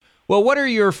Well, what are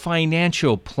your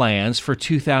financial plans for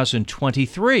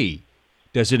 2023?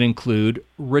 Does it include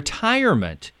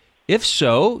retirement? If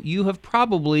so, you have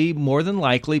probably more than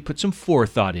likely put some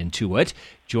forethought into it.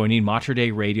 Joining Mater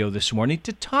Dei Radio this morning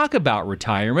to talk about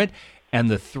retirement and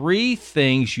the 3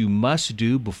 things you must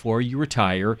do before you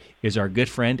retire is our good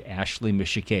friend Ashley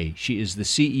Micciche. She is the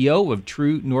CEO of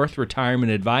True North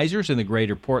Retirement Advisors in the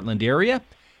greater Portland area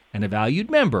and a valued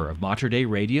member of Mater Dei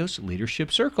Radio's Leadership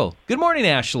Circle. Good morning,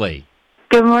 Ashley.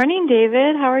 Good morning,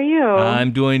 David. How are you?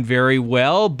 I'm doing very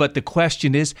well, but the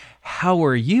question is, how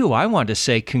are you? I want to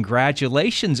say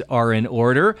congratulations are in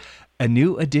order. A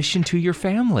new addition to your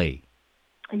family.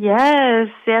 Yes.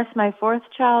 My 4th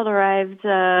child arrived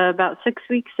about 6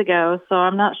 weeks ago, so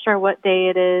I'm not sure what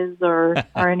day it is or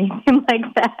anything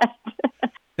like that.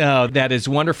 Oh, that is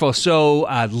wonderful. So,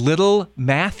 little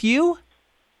Matthew?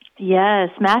 Yes,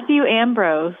 Matthew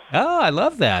Ambrose. Oh, I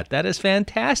love that. That is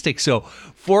fantastic. So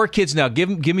 4 kids now.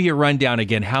 Give me a rundown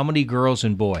again. How many girls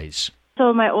and boys?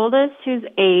 So my oldest, who's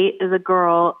 8, is a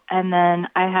girl, and then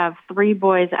I have 3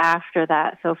 boys after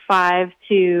that. So 5,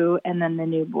 2, and then the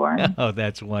newborn. Oh,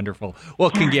 that's wonderful.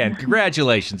 Well, again,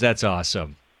 congratulations. That's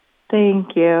awesome.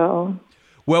 Thank you.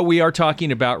 Well, we are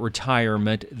talking about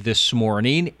retirement this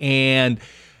morning, and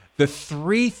the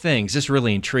 3 things, this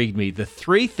really intrigued me, the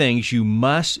 3 things you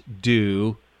must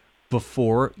do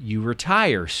before you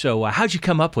retire. So how'd you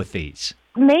come up with these?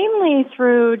 Mainly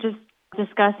through just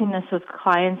discussing this with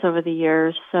clients over the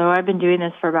years. So I've been doing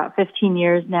this for about 15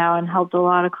 years now and helped a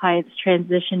lot of clients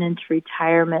transition into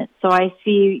retirement. So I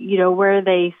see, where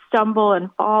they stumble and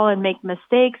fall and make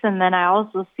mistakes, and then I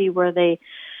also see where they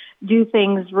do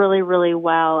things really, really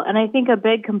well. And I think a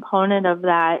big component of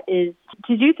that is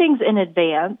to do things in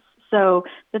advance. So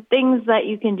the things that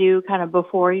you can do kind of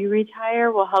before you retire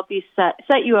will help you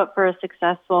set you up for a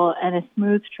successful and a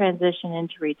smooth transition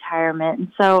into retirement.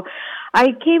 And so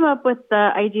I came up with the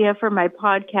idea for my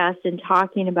podcast and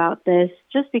talking about this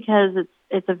just because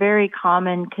it's a very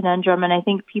common conundrum, and I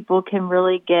think people can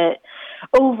really get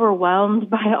overwhelmed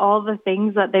by all the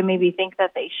things that they maybe think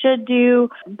that they should do.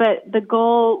 But the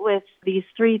goal with these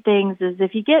 3 things is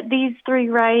if you get these 3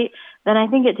 right, then I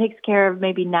think it takes care of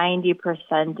maybe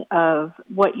 90% of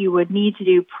what you would need to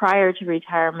do prior to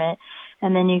retirement,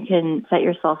 and then you can set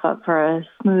yourself up for a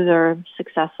smoother,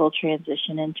 successful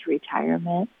transition into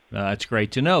retirement. That's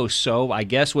great to know. So I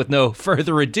guess with no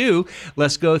further ado,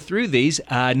 let's go through these.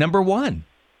 Number 1.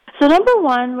 So number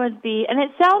 1 would be, and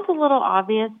it sounds a little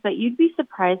obvious, but you'd be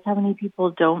surprised how many people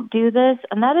don't do this,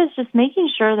 and that is just making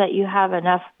sure that you have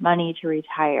enough money to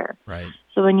retire. Right.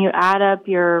 So when you add up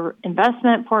your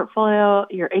investment portfolio,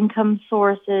 your income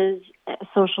sources,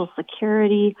 Social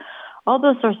Security, all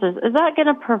those sources, is that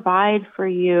going to provide for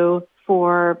you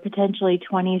for potentially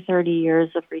 20, 30 years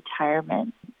of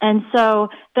retirement? And so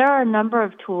there are a number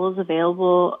of tools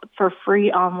available for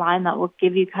free online that will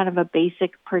give you kind of a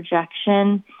basic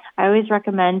projection. I always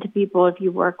recommend to people, if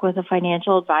you work with a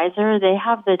financial advisor, they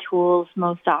have the tools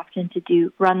most often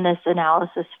to run this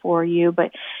analysis for you.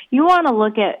 But you want to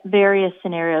look at various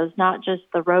scenarios, not just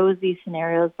the rosy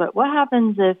scenarios, but what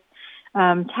happens if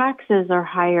taxes are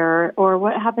higher, or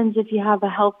what happens if you have a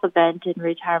health event in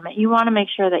retirement? You want to make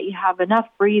sure that you have enough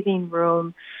breathing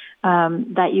room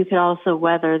that you could also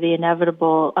weather the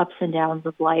inevitable ups and downs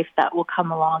of life that will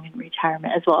come along in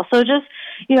retirement as well. So just,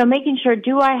 making sure,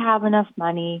 do I have enough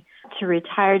money to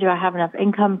retire? Do I have enough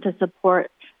income to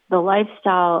support the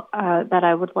lifestyle that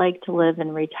I would like to live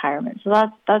in retirement? So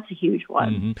that's a huge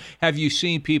one. Mm-hmm. Have you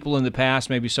seen people in the past,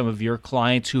 maybe some of your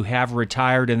clients who have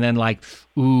retired and then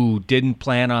didn't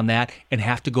plan on that and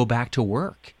have to go back to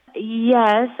work?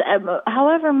 Yes.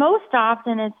 However, most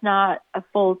often it's not a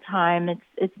full-time.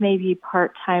 It's maybe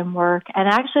part-time work. And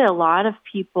actually a lot of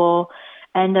people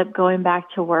end up going back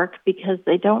to work because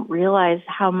they don't realize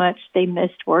how much they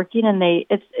missed working. And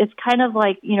it's kind of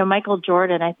like, Michael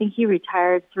Jordan, I think he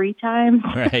retired 3 times.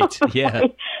 Right. Yeah.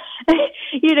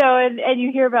 And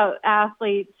you hear about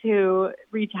athletes who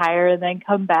retire and then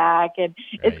come back. And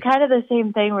Right. It's kind of the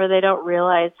same thing where they don't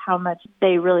realize how much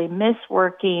they really miss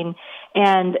working,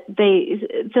 and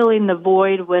filling the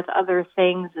void with other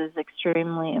things is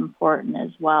extremely important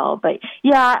as well. But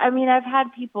yeah, I've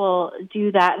had people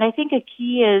do that. And I think a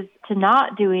key is to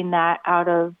not doing that out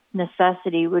of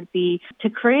necessity would be to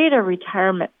create a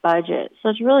retirement budget.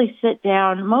 So to really sit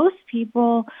down. Most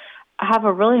people have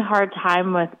a really hard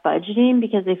time with budgeting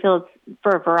because they feel it's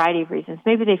for a variety of reasons.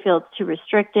 Maybe they feel it's too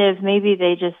restrictive. Maybe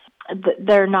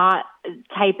they're not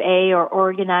type A or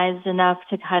organized enough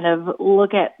to kind of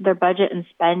look at their budget and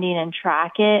spending and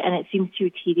track it, and it seems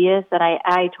too tedious. And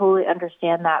I totally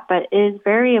understand that. But it is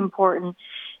very important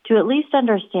to at least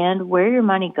understand where your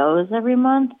money goes every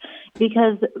month,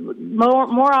 because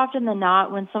more often than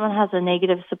not, when someone has a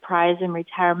negative surprise in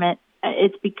retirement,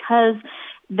 it's because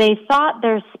they thought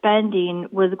their spending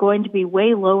was going to be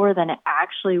way lower than it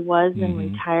actually was in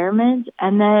retirement.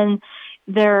 And then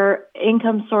their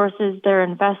income sources, their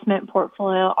investment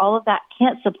portfolio, all of that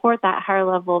can't support that higher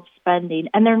level of spending.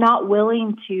 And they're not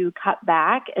willing to cut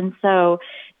back. And so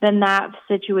then that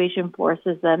situation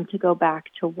forces them to go back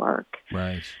to work.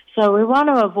 Right. So we want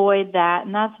to avoid that.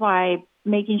 And that's why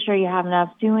making sure you have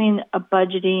enough, doing a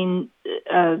budgeting,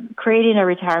 creating a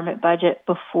retirement budget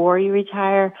before you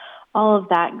retire, all of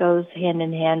that goes hand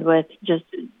in hand with just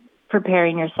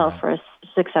preparing yourself for a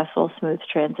successful, smooth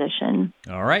transition.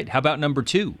 All right. How about number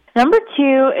 2? Number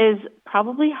 2 is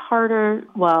probably harder.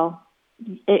 Well,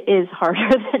 it is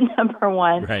harder than number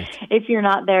 1 if you're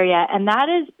not there yet. And that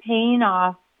is paying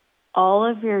off all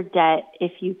of your debt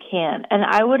if you can. And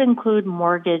I would include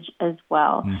mortgage as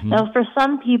well. Now, for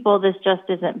some people, this just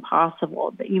isn't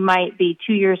possible. That you might be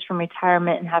 2 years from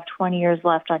retirement and have 20 years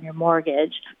left on your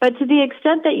mortgage. But to the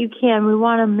extent that you can, we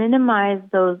want to minimize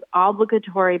those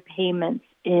obligatory payments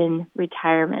in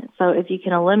retirement. So if you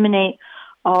can eliminate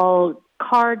all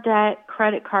car debt,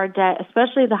 credit card debt,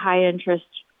 especially the high interest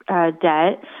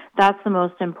debt, that's the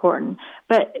most important.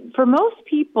 But for most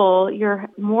people, your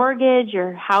mortgage,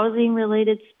 your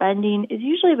housing-related spending is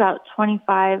usually about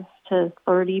 25 to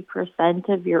 30%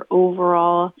 of your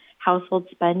overall household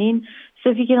spending. So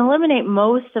if you can eliminate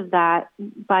most of that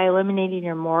by eliminating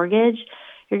your mortgage,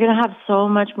 you're going to have so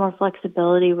much more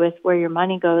flexibility with where your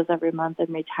money goes every month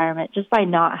in retirement just by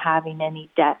not having any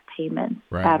debt payments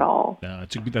at all. No,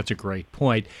 that's a great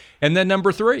point. And then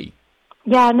number 3.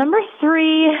 Yeah, number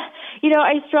 3,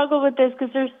 I struggle with this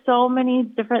because there's so many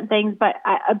different things, but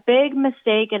a big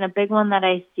mistake and a big one that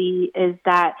I see is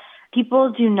that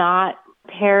people do not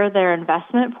pair their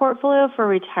investment portfolio for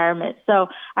retirement. So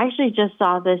I actually just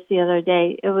saw this the other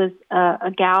day. It was a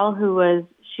gal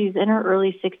she's in her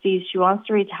early 60s. She wants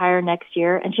to retire next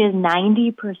year, and she has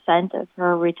 90% of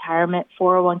her retirement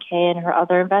 401k and her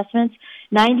other investments.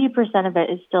 90% of it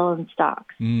is still in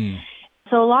stocks.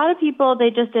 So a lot of people, they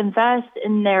just invest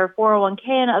in their 401k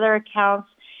and other accounts,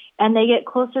 and they get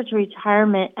closer to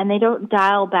retirement, and they don't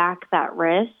dial back that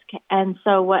risk. And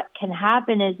so what can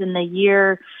happen is in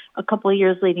a couple of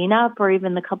years leading up, or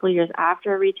even the couple of years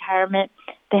after retirement,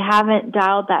 they haven't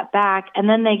dialed that back, and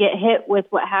then they get hit with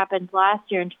what happened last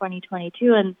year in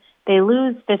 2022, and they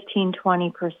lose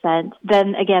 15-20%.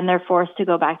 Then again, they're forced to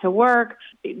go back to work,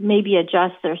 maybe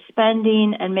adjust their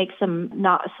spending, and make some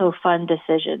not so fun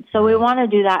decisions. So we want to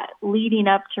do that leading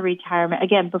up to retirement,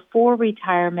 again, before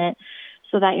retirement,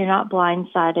 so that you're not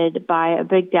blindsided by a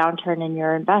big downturn in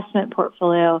your investment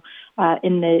portfolio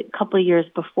in the couple of years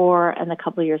before and the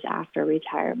couple of years after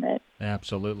retirement.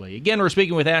 Absolutely. Again, we're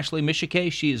speaking with Ashley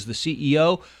Micciche. She is the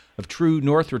CEO of True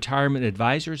North Retirement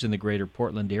Advisors in the greater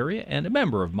Portland area and a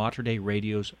member of Mater Dei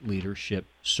Radio's Leadership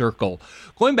Circle.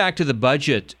 Going back to the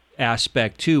budget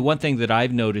aspect, too, one thing that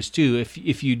I've noticed, too,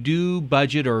 if you do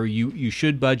budget or you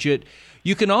should budget,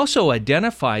 you can also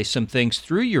identify some things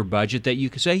through your budget that you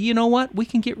can say, you know what, we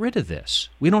can get rid of this.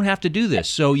 We don't have to do this.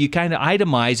 So you kind of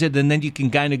itemize it, and then you can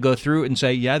kind of go through it and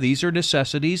say, yeah, these are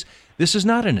necessities. This is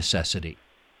not a necessity.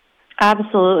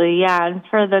 Absolutely, yeah. And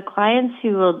for the clients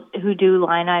who do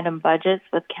line item budgets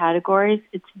with categories,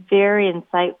 it's very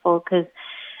insightful because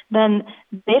then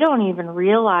they don't even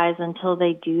realize until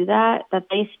they do that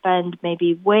they spend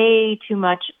maybe way too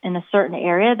much in a certain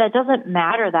area that doesn't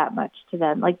matter that much to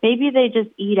them. Like maybe they just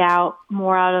eat out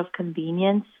more out of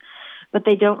convenience, but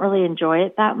they don't really enjoy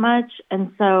it that much.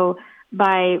 And so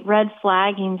by red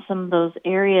flagging some of those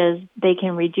areas, they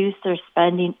can reduce their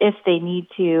spending if they need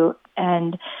to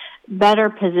and better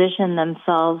position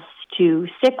themselves to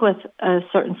stick with a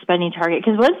certain spending target.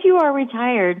 Because once you are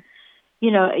retired,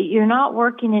 you're not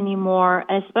working anymore,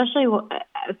 especially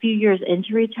a few years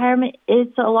into retirement.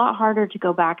 It's a lot harder to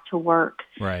go back to work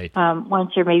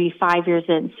once you're maybe 5 years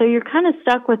in. So you're kind of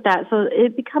stuck with that. So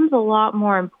it becomes a lot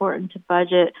more important to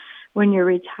budget when you're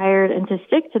retired and to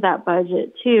stick to that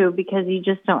budget, too, because you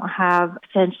just don't have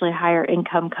potentially higher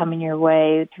income coming your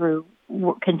way through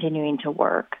continuing to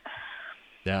work.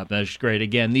 Yeah, that's great.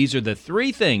 Again, these are the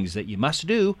 3 things that you must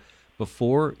do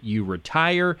before you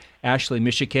retire. Ashley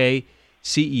Micciche,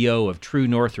 CEO of True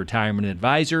North Retirement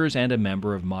Advisors and a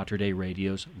member of Mater Dei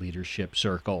Radio's Leadership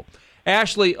Circle.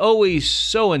 Ashley, always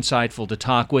so insightful to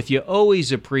talk with you.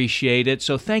 Always appreciate it.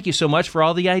 So thank you so much for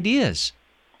all the ideas.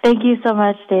 Thank you so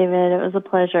much, David. It was a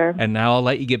pleasure. And now I'll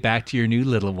let you get back to your new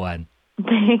little one.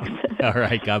 Thanks. All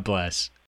right. God bless.